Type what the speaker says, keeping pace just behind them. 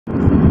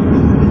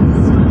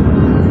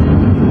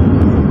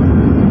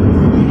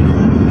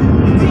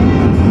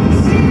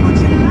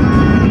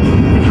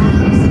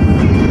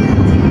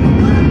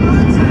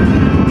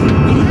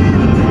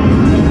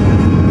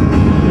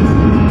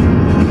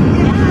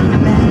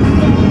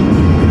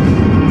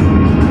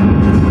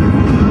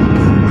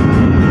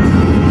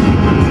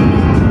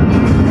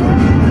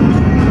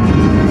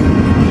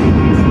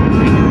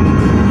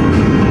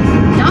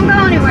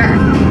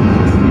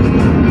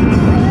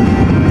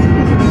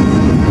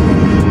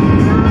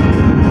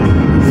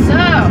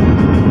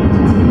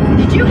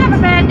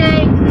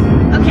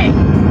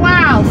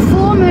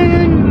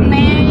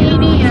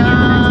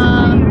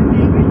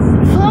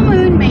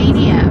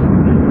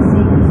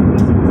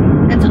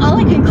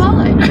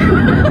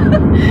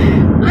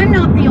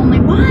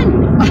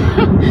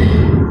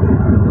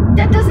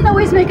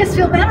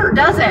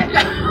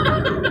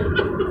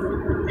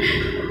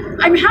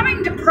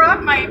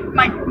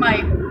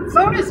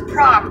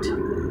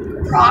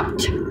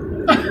propped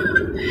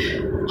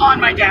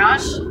on my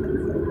dash.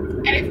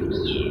 And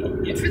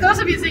if for those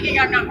of you thinking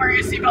I'm not wearing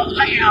a seatbelt,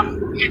 I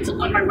am. It's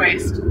on my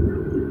waist.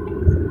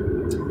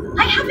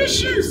 I have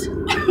issues.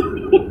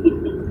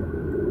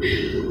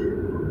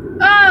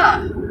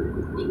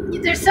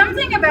 There's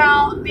something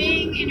about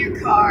being in your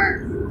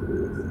car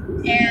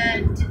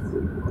and,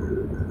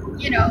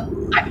 you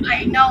know,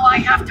 I know I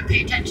have to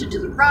pay attention to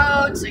the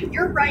road, so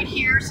you're right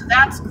here, so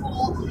that's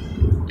cool.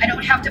 I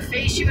don't have to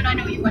face you, and I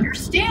know you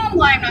understand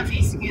why I'm not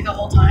facing you the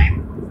whole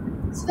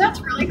time. So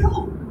that's really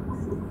cool.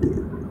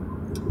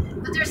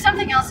 But there's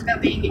something else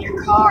about being in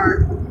your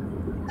car.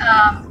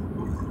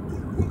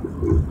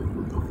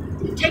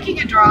 Taking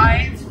a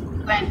drive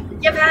when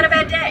you've had a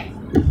bad day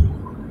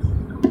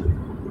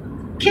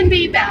can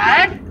be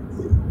bad.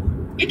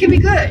 It can be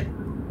good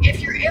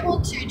if you're able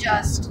to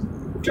just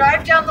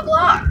drive down the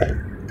block,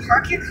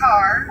 park your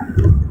car.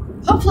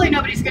 Hopefully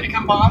nobody's going to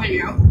come bother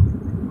you.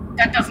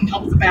 That doesn't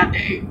help the bad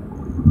day.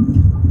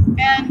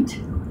 And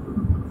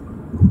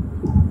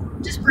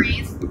just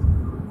breathe.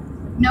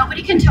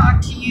 Nobody can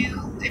talk to you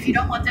if you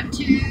don't want them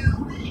to.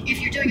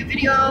 If you're doing a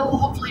video,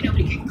 hopefully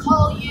nobody can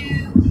call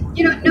you.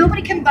 You know,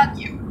 nobody can bug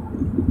you.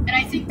 And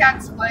I think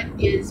that's what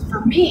is,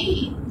 for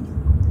me,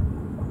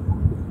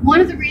 one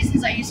of the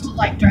reasons I used to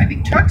like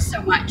driving trucks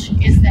so much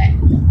is that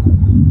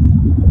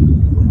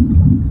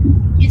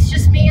it's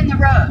just me and the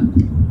road.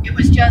 It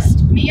was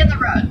just me and the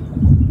road.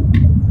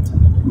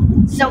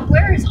 So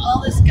where is all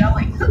this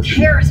going? Who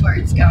cares where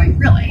it's going,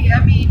 really?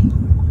 I mean,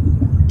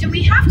 do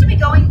we have to be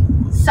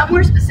going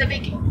somewhere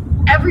specific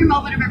every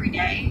moment of every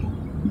day?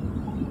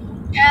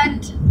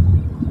 And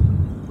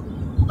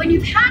when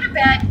you've had a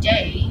bad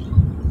day,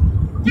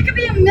 there could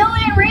be a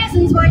million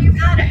reasons why you've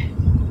had it.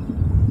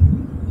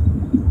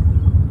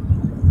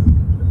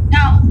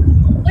 Now,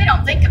 we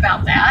don't think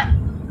about that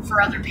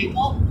for other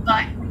people,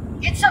 but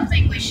it's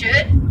something we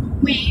should.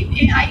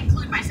 I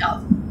include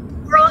myself.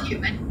 We're all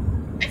human,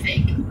 I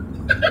think.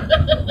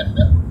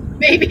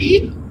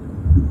 Maybe.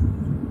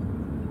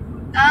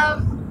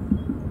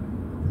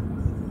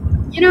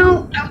 You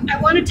know, I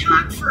want to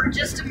talk for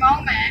just a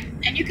moment,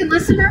 and you can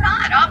listen or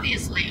not,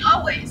 obviously,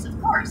 always, of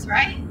course,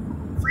 right?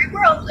 Free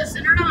world,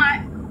 listen or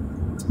not.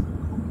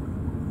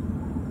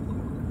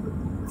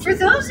 For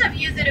those of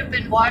you that have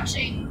been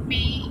watching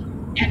me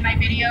and my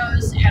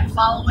videos and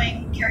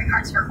following Caring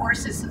Hearts for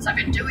Horses since I've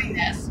been doing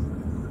this,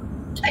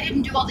 I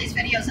didn't do all these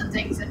videos and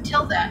things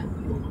until then.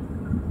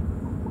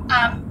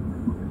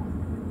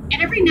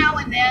 And every now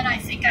and then I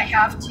think I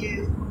have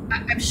to,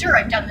 I'm sure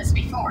I've done this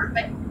before,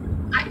 but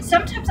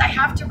sometimes I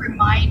have to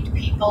remind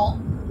people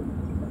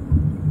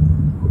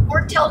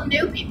or tell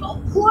new people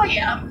who I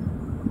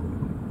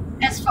am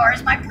as far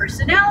as my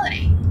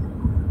personality.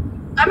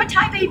 I'm a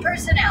type A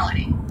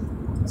personality,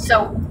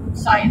 so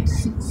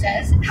science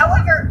says.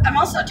 However, I'm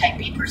also a type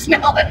B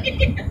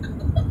personality.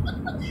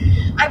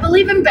 I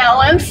believe in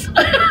balance.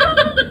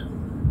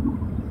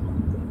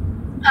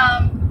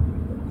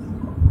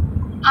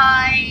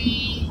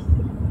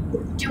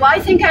 I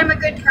think I'm a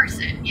good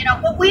person. You know,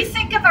 what we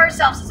think of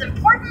ourselves is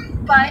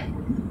important, but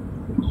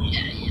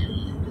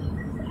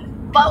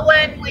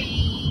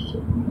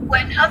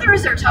when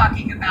others are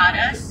talking about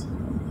us,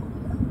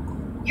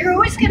 you're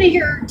always going to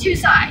hear two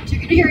sides. You're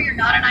going to hear you're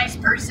not a nice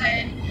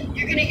person.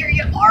 You're going to hear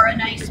you are a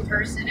nice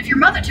person. If you're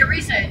Mother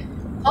Teresa,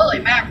 holy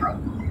mackerel,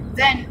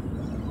 then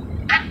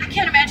I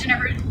can't imagine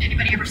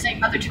anybody ever saying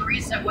Mother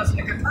Teresa wasn't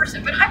a good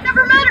person, but I've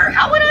never met her.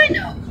 How would I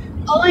know?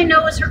 All I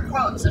know is her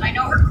quotes, and I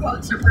know her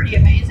quotes are pretty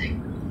amazing.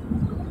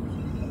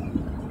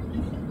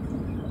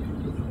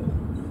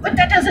 But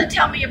that doesn't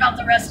tell me about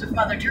the rest of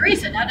Mother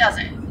Teresa, now does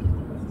it?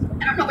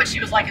 I don't know what she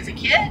was like as a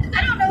kid.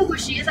 I don't know who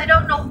she is. I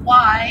don't know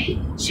why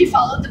she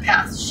followed the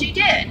path she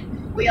did.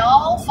 We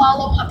all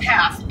follow a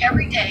path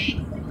every day.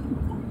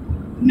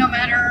 No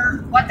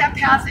matter what that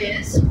path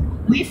is,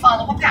 we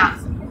follow a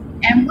path.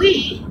 And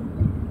we,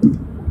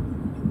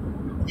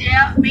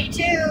 yeah, me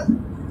too,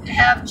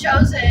 have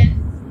chosen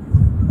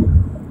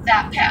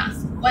that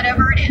path,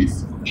 whatever it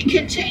is. It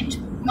can change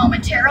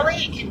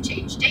momentarily, it can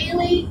change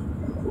daily.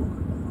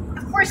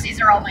 Of course, these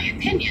are all my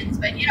opinions,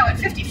 but you know, at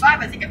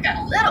 55, I think I've got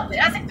a little bit,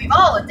 I think we've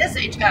all at this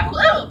age got a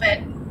little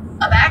bit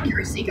of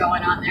accuracy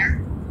going on there.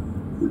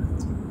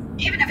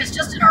 Even if it's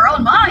just in our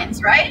own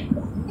minds, right?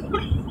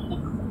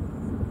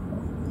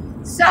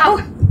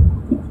 So,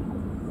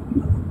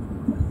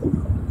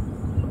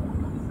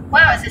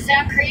 wow, does it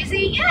sound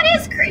crazy? Yeah, it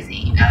is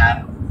crazy.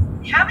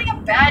 Having a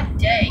bad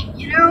day,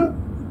 you know,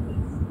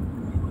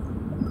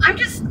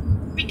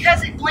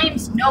 because it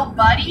blames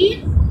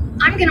nobody,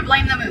 I'm going to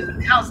blame the moon.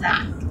 How's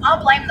that? I'll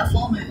blame the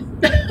full moon.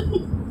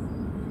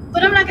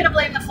 But I'm not going to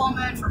blame the full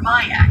moon for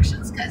my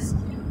actions, because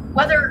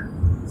whether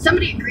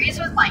somebody agrees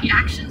with my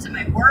actions and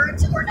my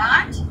words or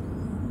not,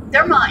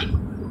 they're mine.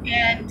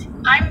 And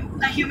I'm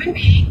a human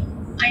being.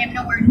 I am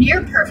nowhere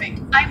near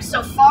perfect. I'm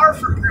so far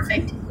from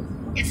perfect,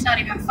 it's not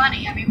even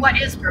funny. I mean, what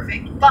is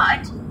perfect?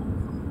 But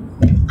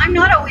I'm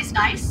not always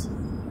nice.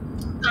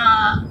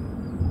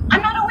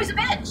 I'm not always a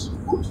bitch.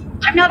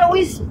 I'm not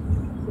always, well,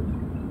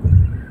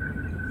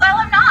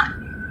 I'm not.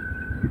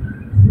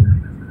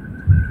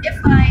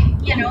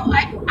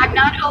 I'm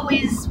not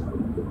always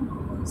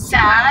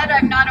sad.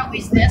 I'm not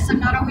always this. I'm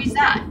not always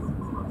that.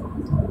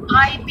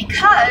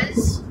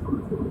 Because,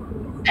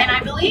 and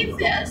I believe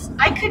this,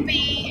 I could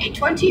be a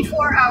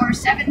 24-hour,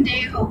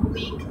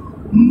 7-day-a-week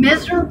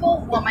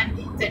miserable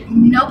woman that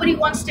nobody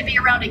wants to be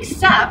around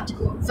except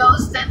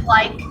those that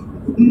like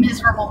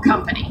miserable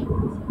company.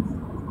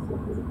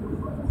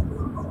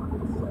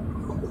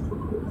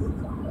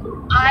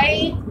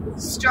 I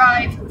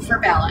strive for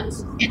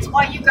balance. It's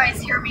why you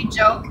guys hear me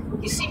joke.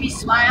 You see me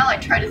smile, I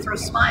try to throw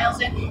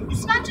smiles in.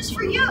 It's not just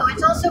for you,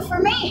 it's also for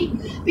me.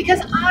 Because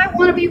I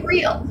want to be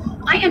real.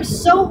 I am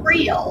so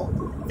real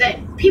that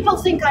people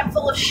think I'm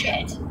full of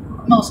shit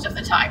most of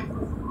the time.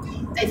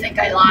 They think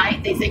I lie,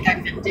 they think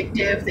I'm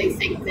vindictive, they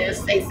think this,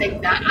 they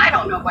think that. I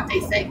don't know what they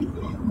think.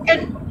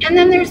 And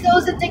then there's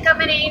those that think I'm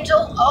an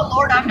angel. Oh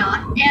Lord, I'm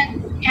not.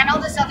 And all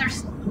this other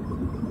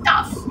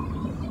stuff.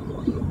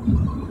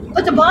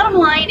 But the bottom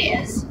line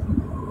is,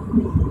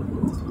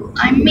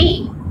 I'm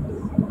me.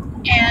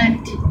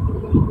 And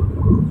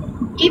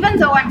even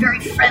though I'm very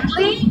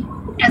friendly,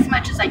 as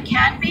much as I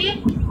can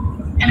be,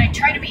 and I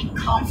try to be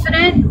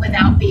confident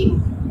without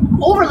being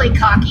overly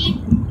cocky,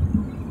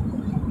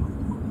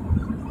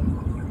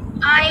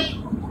 I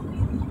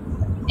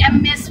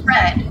am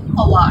misread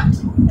a lot.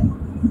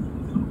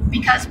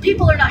 Because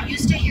people are not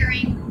used to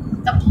hearing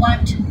the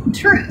blunt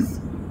truth.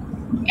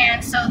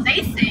 And so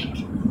they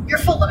think you're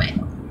full of it.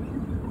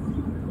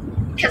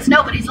 Because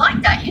nobody's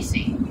like that, you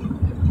see.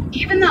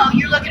 Even though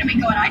you're looking at me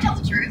going, I tell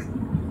the truth.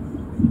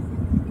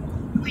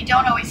 We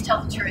don't always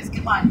tell the truth.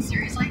 Come on,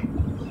 seriously?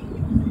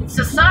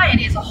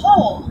 Society as a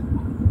whole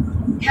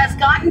has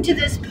gotten to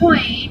this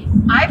point,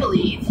 I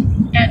believe,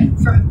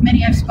 and from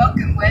many I've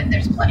spoken with,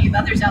 there's plenty of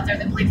others out there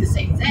that believe the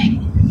same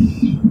thing,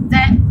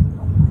 that,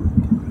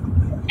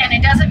 and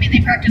it doesn't mean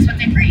they practice what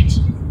they preach.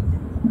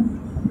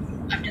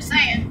 I'm just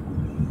saying.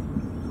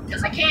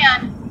 Because I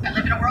can. I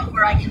live in a world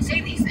where I can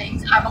say these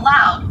things. I'm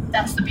allowed.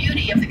 That's the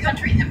beauty of the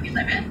country that we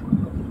live in.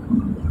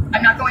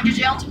 I'm not going to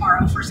jail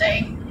tomorrow for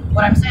saying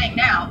what I'm saying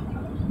now.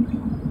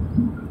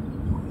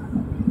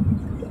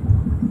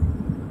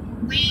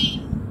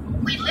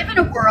 We live in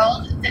a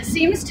world that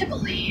seems to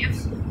believe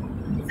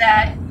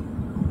that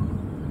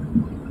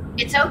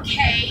it's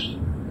okay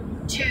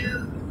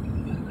to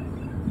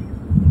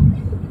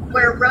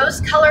wear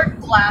rose-colored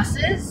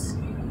glasses,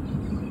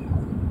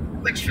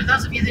 which for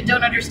those of you that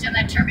don't understand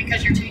that term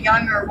because you're too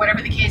young or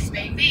whatever the case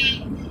may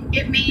be,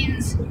 it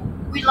means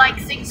we like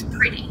things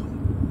pretty.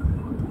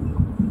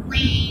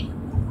 We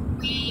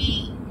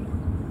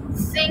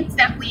think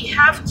that we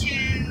have to,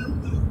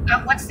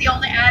 what's the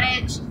old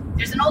adage?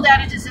 There's an old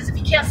adage that says if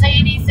you can't say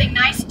anything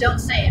nice, don't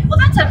say it. Well,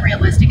 that's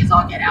unrealistic as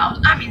all get out.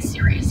 I mean,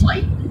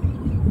 seriously.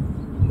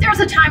 There's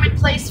a time and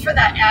place for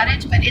that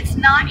adage, but it's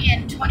not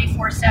in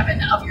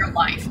 24/7 of your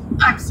life.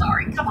 I'm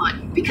sorry, come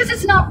on. Because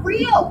it's not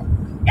real.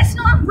 It's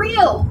not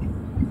real.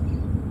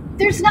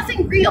 There's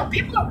nothing real.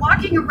 People are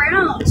walking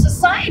around.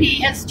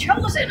 Society has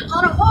chosen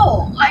on a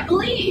whole, I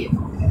believe,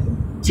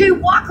 to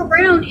walk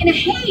around in a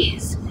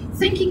haze,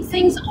 thinking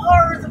things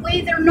are the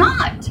way they're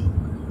not.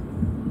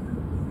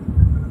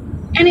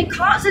 And it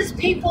causes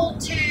people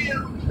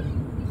to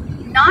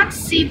not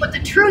see what the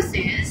truth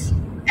is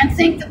and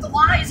think that the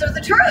lies are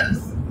the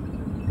truth.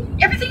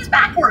 Everything's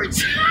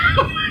backwards.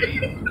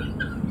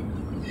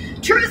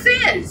 Truth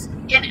is,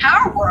 in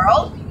our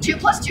world, 2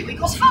 + 2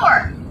 =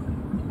 4.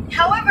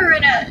 However,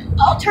 in an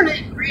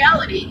alternate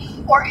reality,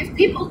 or if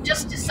people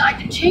just decide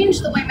to change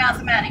the way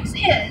mathematics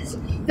is,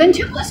 then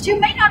 2 + 2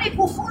 may not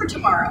equal 4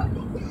 tomorrow.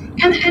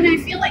 And I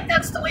feel like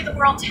that's the way the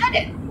world's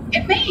headed.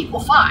 It may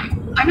equal 5.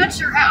 I'm not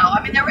sure how.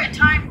 I mean, there were a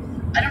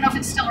time, I don't know if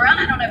it's still around,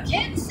 I don't have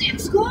kids in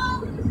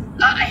school.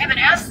 I haven't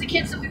asked the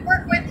kids that we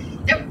work with.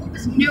 There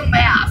was new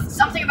math,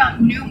 something about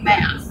new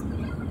math.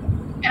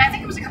 And I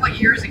think it was a couple of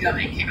years ago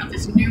they came out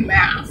this new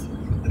math.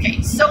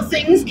 Okay, so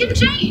things can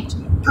change.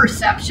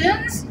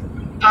 Perceptions,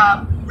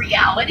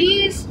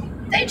 realities,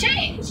 they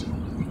change.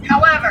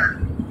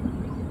 However,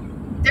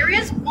 there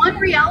is one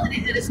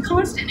reality that is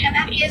constant, and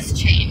that is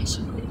change.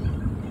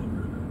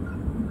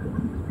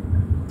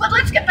 But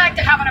let's get back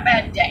to having a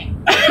bad day.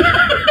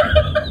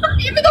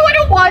 Even though I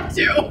don't want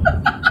to.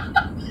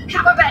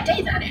 Have a bad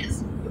day, that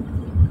is.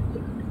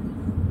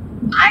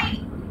 I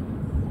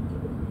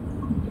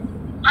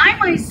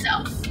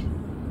myself,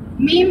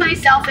 me,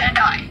 myself, and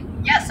I.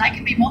 Yes, I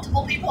can be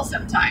multiple people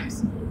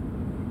sometimes.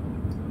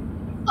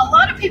 A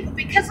lot of people,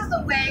 because of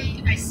the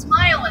way I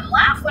smile and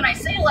laugh when I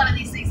say a lot of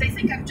these things, they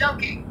think I'm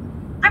joking.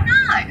 I'm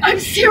not. I'm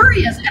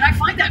serious, and I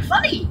find that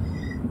funny.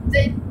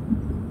 That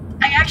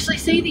I actually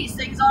say these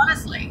things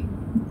honestly.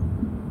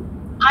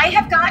 I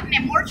have gotten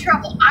in more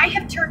trouble. I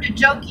have turned a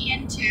joke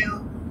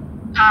into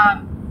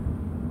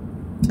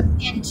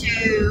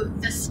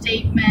the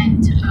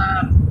statement,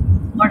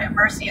 Lord have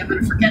mercy, I'm going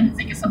to forget and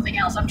think of something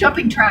else. I'm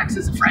jumping tracks,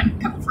 as a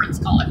couple friends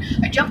call it.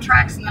 I jump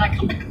tracks and then I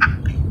come back.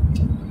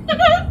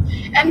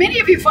 And many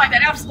of you find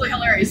that absolutely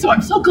hilarious, so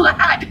I'm so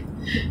glad.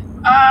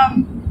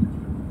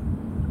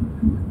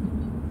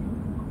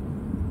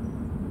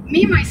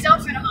 Me,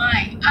 myself, and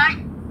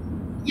I,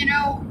 you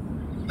know,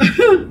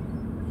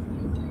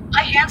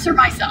 I answer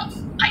myself.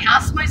 I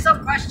ask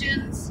myself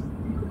questions.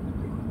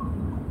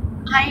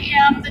 I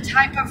am the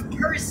type of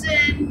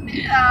person,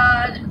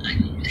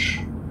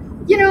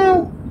 you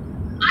know,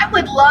 I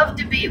would love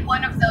to be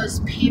one of those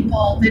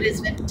people that is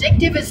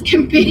vindictive as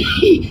can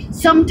be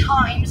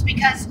sometimes,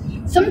 because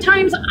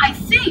sometimes I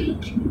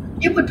think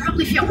it would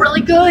probably feel really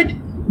good,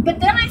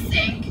 but then I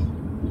think,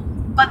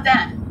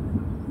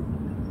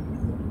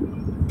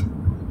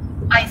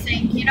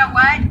 you know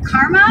what,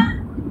 karma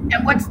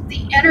and what's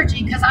the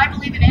energy, because I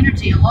believe in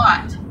energy a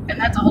lot, and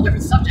that's a whole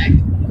different subject.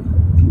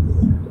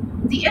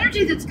 The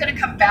energy that's going to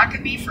come back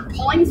at me for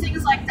pulling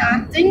things like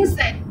that, things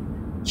that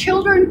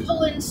children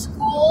pull in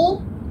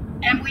school,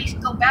 and we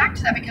go back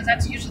to that because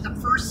that's usually the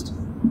first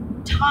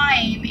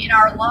time in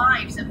our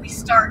lives that we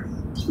start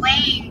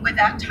playing with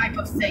that type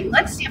of thing.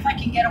 Let's see if I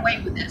can get away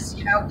with this.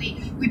 You know,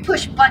 we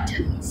push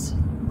buttons.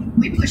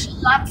 We push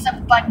lots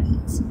of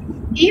buttons.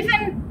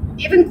 Even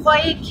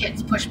quiet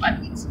kids push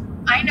buttons.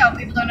 I know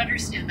people don't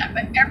understand that,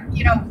 but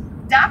you know,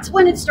 that's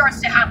when it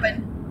starts to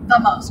happen the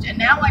most. And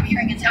now I'm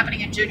hearing it's happening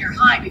in junior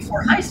high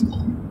before high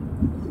school.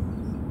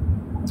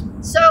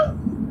 So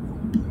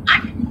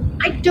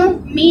I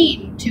don't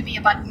mean to be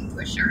a button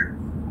pusher.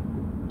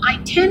 I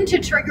tend to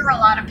trigger a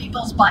lot of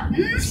people's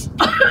buttons.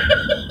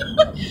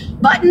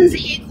 Buttons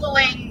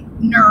equaling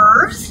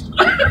nerves.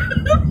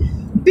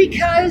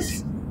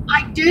 Because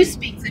I do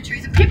speak the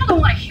truth and people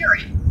don't want to hear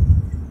it.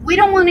 We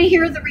don't want to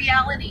hear the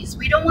realities.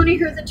 We don't want to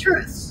hear the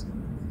truths.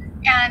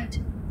 And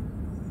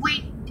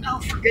oh,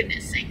 for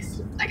goodness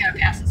sakes, I gotta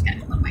pass this guy.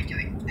 What am I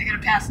doing? I gotta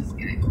pass this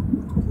guy.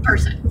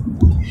 Person.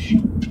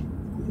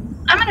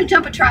 I'm gonna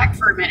jump a track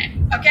for a minute,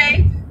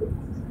 okay?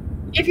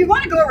 If you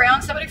want to go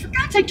around somebody, for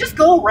God's sake, just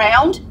go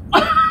around.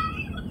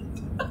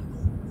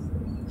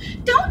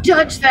 Don't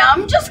judge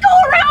them. Just go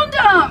around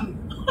them.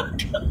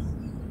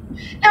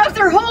 Now, if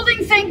they're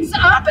holding things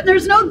up and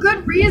there's no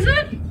good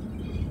reason,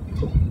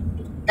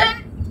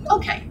 then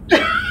okay.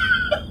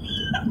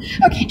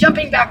 Okay,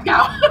 jumping back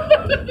now.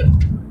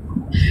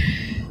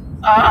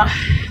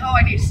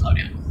 I need to slow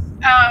down.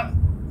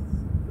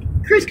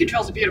 Cruise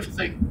control is a beautiful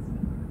thing.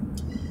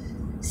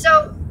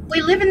 So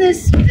we live in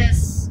this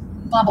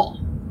bubble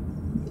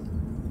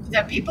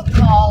that people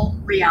call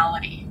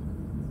reality,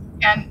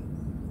 and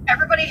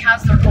everybody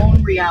has their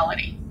own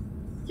reality.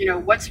 You know,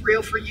 what's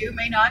real for you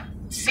may not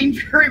seem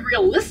very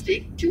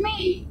realistic to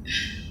me,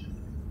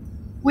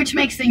 which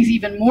makes things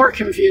even more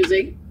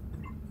confusing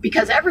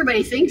because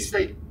everybody thinks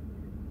that,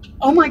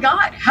 oh my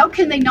God, how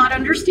can they not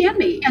understand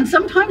me? And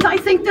sometimes I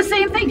think the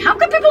same thing. How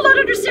can people not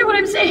understand what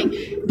I'm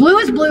saying? Blue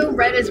is blue,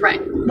 red is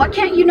red. What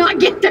can't you not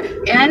get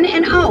the N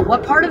and O?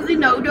 What part of the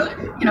no do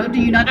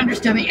you not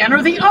understand the N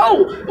or the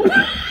O?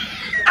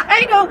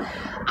 I know,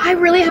 I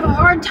really have a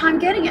hard time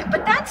getting it,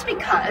 but that's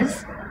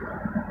because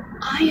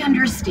I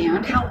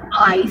understand how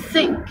I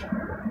think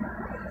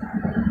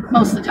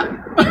most of the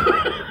time.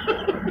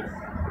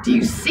 Do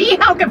you see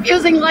how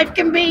confusing life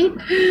can be?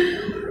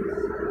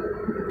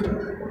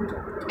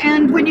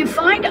 And when you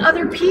find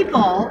other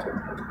people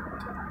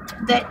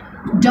that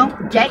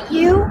don't get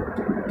you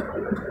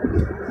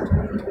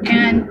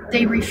and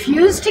they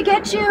refuse to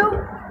get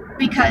you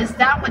because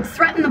that would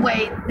threaten the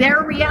way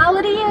their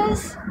reality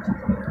is,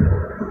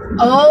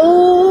 OMG.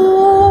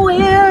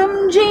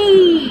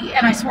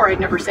 And I swore I'd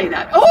never say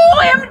that.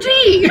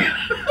 OMG.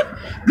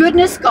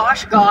 Goodness,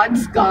 gosh,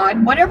 God's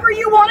God, whatever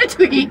you want it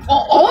to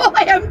equal.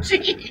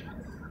 OMG.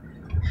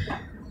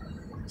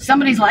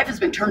 Somebody's life has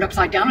been turned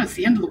upside down. It's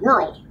the end of the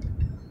world.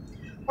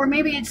 Or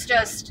maybe it's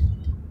just,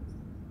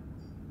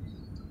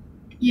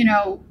 you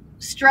know,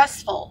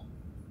 stressful.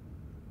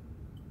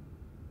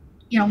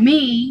 You know,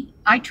 me,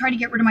 I try to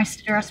get rid of my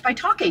stress by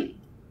talking.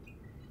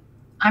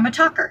 I'm a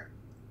talker.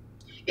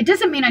 It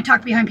doesn't mean I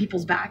talk behind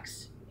people's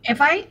backs.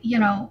 If I'm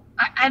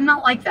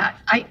not like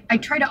that. I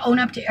try to own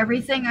up to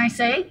everything I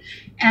say,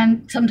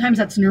 and sometimes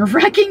that's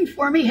nerve-wracking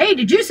for me. Hey,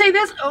 did you say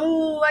this?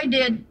 Oh, I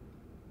did.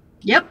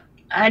 Yep,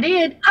 I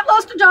did. I've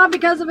lost a job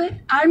because of it.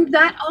 I'm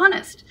that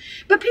honest.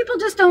 But people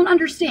just don't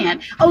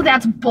understand. Oh,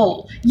 that's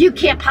bull. You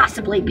can't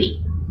possibly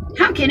be.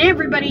 How can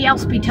everybody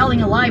else be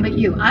telling a lie but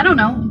you? I don't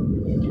know.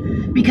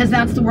 Because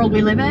that's the world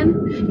we live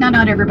in. Now,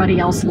 not everybody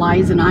else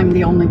lies and I'm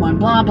the only one.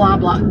 Blah, blah,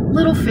 blah.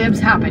 Little fibs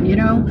happen, you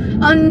know.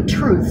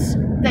 Untruths,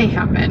 they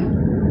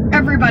happen.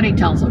 Everybody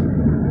tells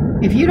them.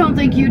 If you don't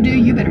think you do,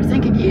 you better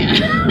think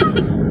again.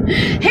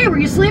 Hey, were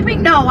you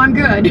sleeping? No, I'm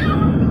good.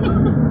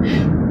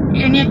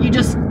 And yet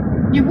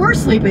you were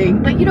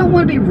sleeping, but you don't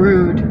want to be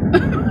rude.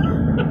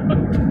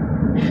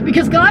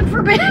 Because God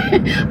forbid,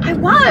 I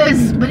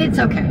was, but it's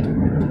okay.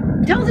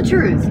 Tell the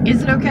truth.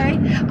 Is it okay?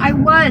 I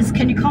was.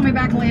 Can you call me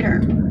back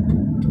later?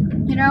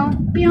 You know,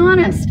 be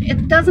honest.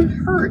 It doesn't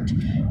hurt.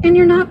 And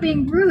you're not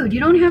being rude. You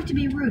don't have to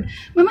be rude.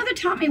 My mother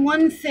taught me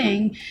one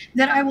thing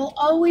that I will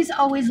always,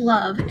 always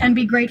love and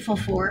be grateful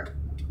for.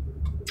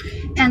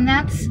 And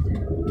that's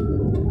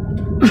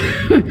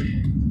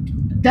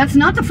that's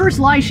not the first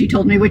lie she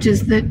told me, which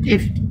is that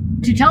if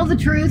to tell the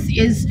truth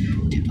is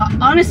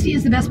honesty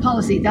is the best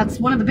policy. That's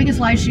one of the biggest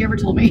lies she ever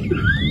told me.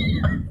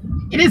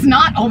 It is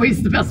not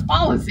always the best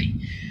policy,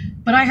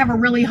 but I have a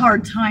really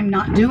hard time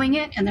not doing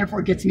it, and therefore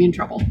it gets me in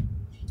trouble.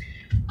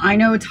 I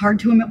know it's hard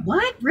to admit.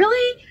 What?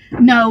 Really?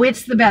 No,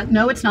 it's the best.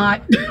 No, it's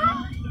not.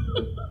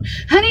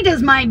 Honey,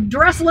 does my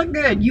dress look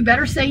good? You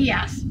better say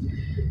yes.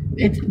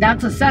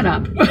 That's a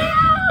setup.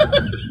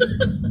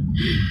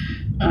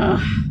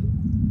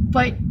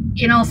 But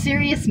in all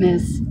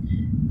seriousness,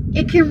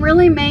 it can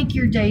really make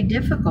your day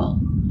difficult.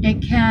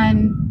 It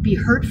can be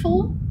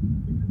hurtful.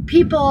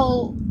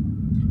 People,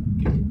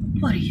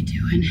 what are you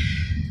doing?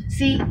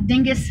 See,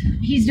 Dingus,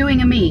 he's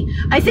doing a me.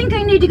 I think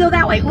I need to go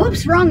that way.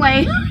 Oops, wrong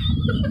way.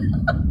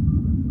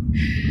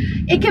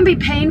 It can be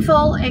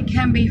painful. It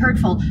can be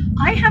hurtful.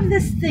 I have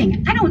this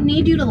thing. I don't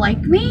need you to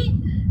like me,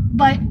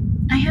 but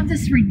I have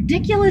this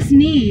ridiculous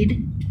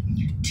need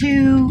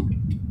to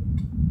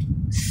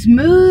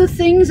smooth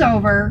things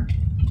over.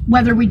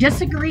 Whether we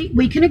disagree,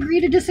 we can agree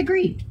to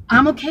disagree.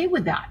 I'm okay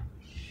with that.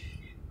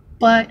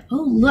 But,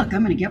 oh, look,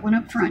 I'm going to get one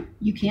up front.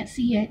 You can't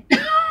see it.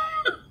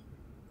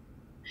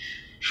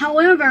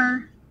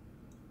 However,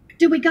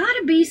 do we got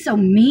to be so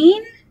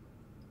mean?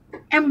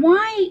 And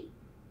why?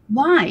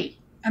 Why?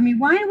 I mean,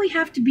 why do we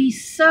have to be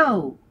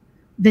so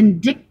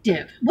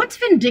vindictive? What's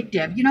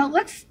vindictive? You know,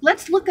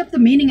 let's look up the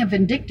meaning of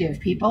vindictive,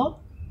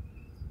 people.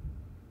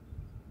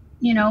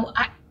 You know,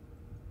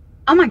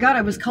 oh my God,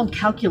 I was called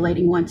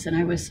calculating once, and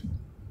I was,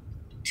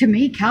 to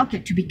me,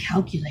 to be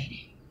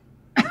calculating.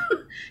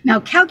 Now,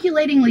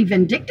 calculatingly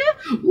vindictive?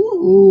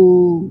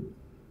 Ooh,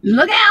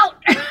 look out.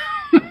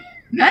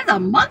 That's a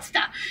monster.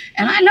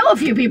 And I know a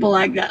few people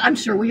like that. I'm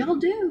sure we all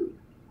do.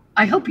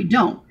 I hope you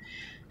don't.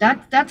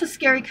 That's a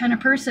scary kind of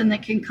person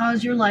that can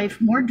cause your life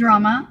more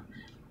drama,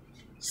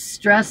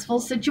 stressful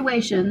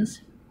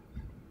situations,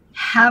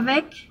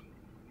 havoc,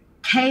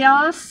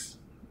 chaos,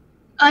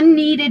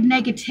 unneeded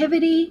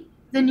negativity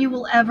than you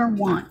will ever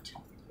want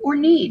or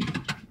need,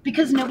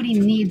 because nobody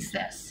needs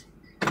this.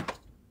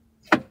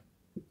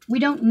 We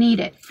don't need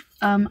it.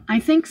 I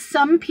think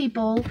some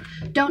people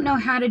don't know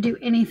how to do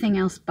anything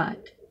else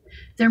but.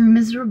 They're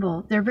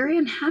miserable. They're very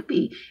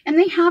unhappy. And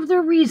they have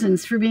their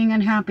reasons for being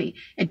unhappy.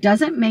 It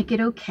doesn't make it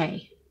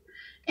okay.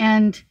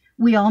 And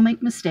we all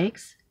make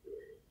mistakes.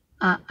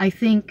 I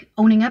think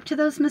owning up to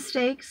those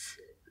mistakes,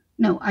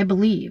 I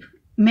believe,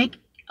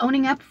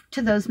 owning up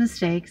to those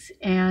mistakes.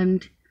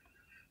 And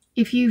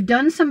if you've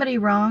done somebody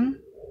wrong,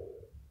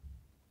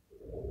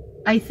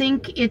 I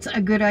think it's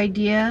a good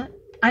idea.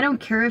 I don't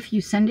care if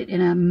you send it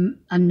in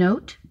a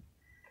note,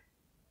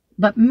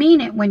 but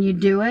mean it when you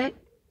do it.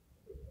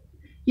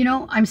 You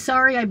know, I'm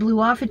sorry I blew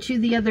off at you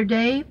the other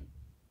day.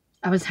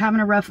 I was having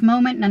a rough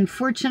moment, and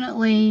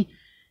unfortunately,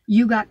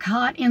 you got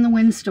caught in the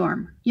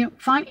windstorm. You know,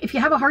 fine. If you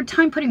have a hard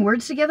time putting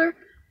words together,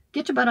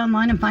 get your butt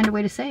online and find a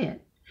way to say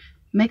it.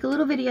 Make a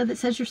little video that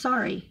says you're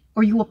sorry,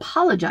 or you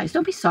apologize.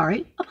 Don't be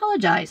sorry,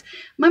 apologize.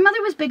 My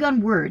mother was big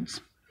on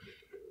words.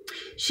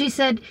 She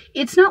said,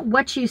 it's not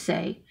what you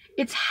say,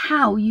 it's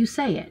how you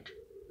say it.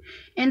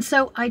 And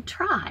so I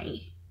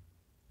try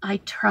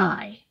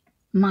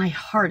my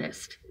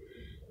hardest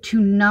to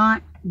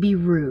not be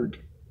rude,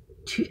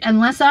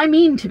 unless I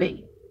mean to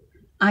be.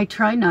 I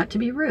try not to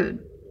be rude.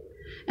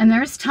 And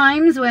there's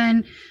times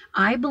when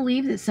I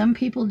believe that some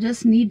people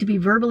just need to be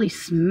verbally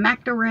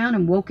smacked around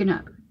and woken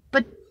up.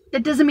 But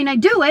that doesn't mean I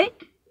do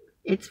it.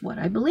 It's what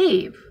I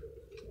believe.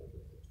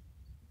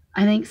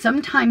 I think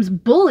sometimes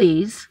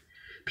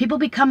people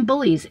become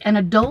bullies, and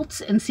adults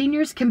and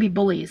seniors can be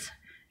bullies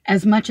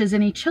as much as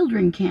any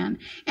children can.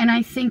 And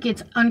I think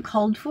it's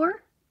uncalled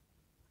for.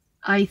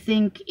 I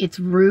think it's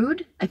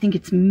rude. I think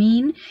it's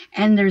mean.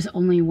 And there's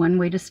only one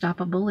way to stop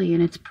a bully,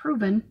 and it's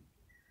proven.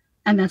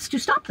 And that's to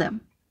stop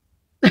them.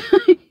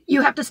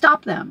 You have to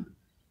stop them.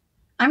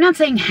 I'm not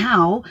saying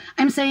how.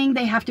 I'm saying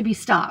they have to be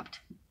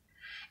stopped.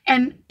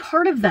 And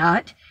part of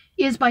that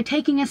is by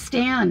taking a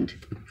stand.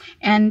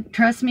 And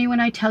trust me when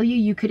I tell you,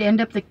 you could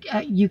end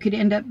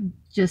up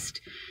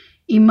just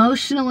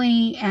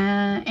emotionally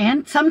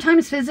and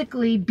sometimes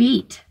physically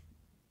beat.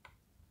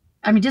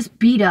 I mean, just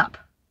beat up.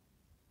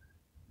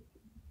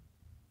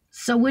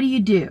 So what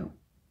do?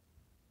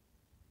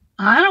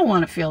 I don't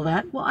want to feel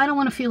that. Well, I don't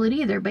want to feel it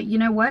either. But you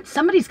know what?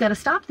 Somebody's got to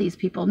stop these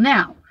people.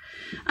 Now,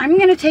 I'm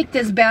going to take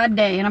this bad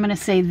day and I'm going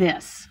to say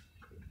this.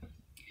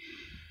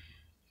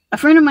 A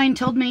friend of mine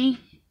told me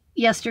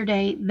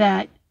yesterday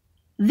that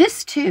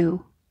this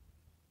too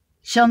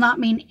shall not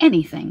mean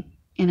anything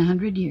in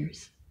 100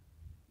 years.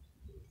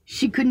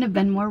 She couldn't have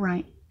been more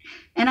right.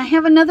 And I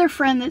have another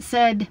friend that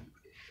said,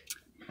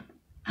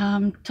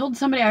 told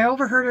somebody, I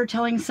overheard her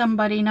telling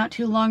somebody not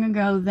too long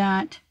ago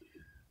that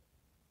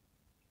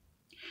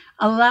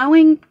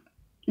allowing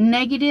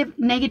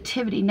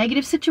negativity,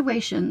 negative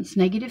situations,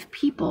 negative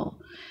people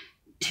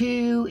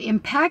to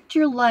impact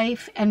your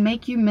life and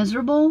make you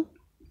miserable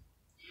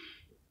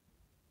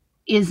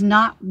is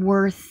not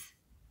worth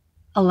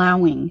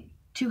allowing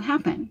to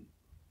happen.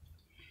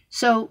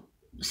 So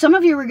some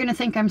of you are going to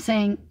think I'm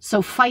saying,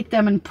 so fight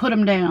them and put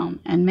them down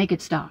and make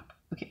it stop.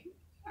 Okay.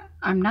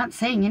 I'm not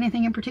saying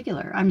anything in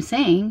particular. I'm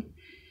saying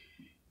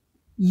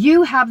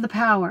you have the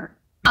power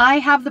I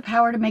have the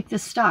power to make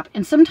this stop.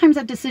 And sometimes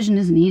that decision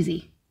isn't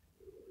easy.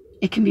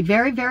 It can be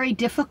very, very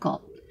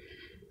difficult.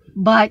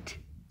 But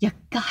you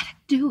gotta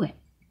do it.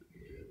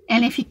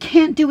 And if you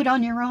can't do it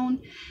on your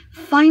own,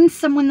 find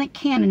someone that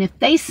can. And if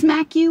they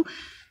smack you,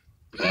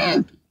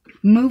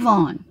 move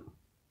on.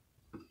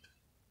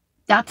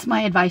 That's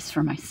my advice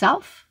for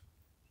myself.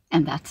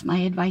 And that's my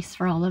advice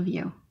for all of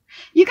you.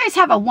 You guys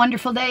have a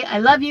wonderful day. I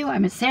love you.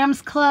 I'm at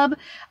Sam's Club.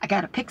 I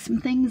got to pick some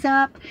things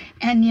up.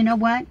 And you know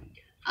what?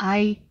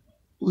 I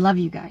love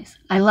you guys.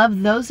 I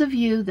love those of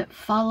you that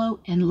follow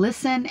and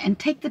listen and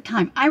take the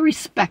time. I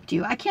respect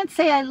you. I can't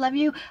say I love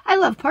you. I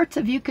love parts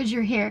of you because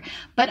you're here.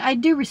 But I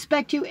do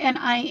respect you, and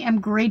I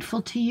am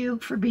grateful to you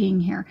for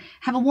being here.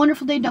 Have a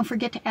wonderful day. Don't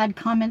forget to add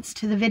comments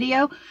to the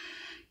video.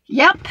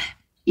 Yep.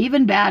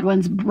 Even bad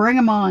ones. Bring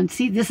them on.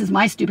 See, this is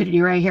my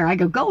stupidity right here. I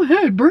go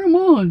ahead. Bring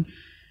them on.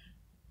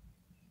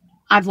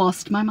 I've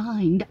lost my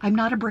mind. I'm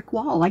not a brick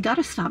wall. I got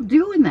to stop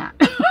doing that.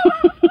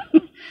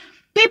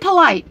 Be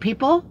polite,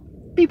 people.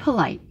 Be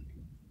polite.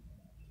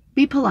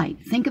 Be polite.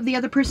 Think of the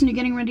other person you're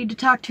getting ready to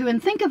talk to,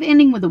 and think of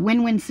ending with a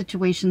win-win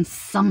situation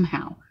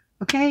somehow.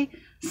 Okay?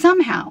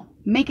 Somehow.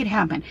 Make it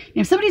happen. And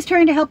if somebody's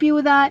trying to help you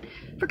with that,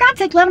 for God's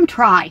sake, let them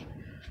try.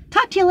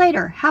 Talk to you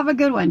later. Have a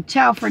good one.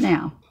 Ciao for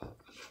now.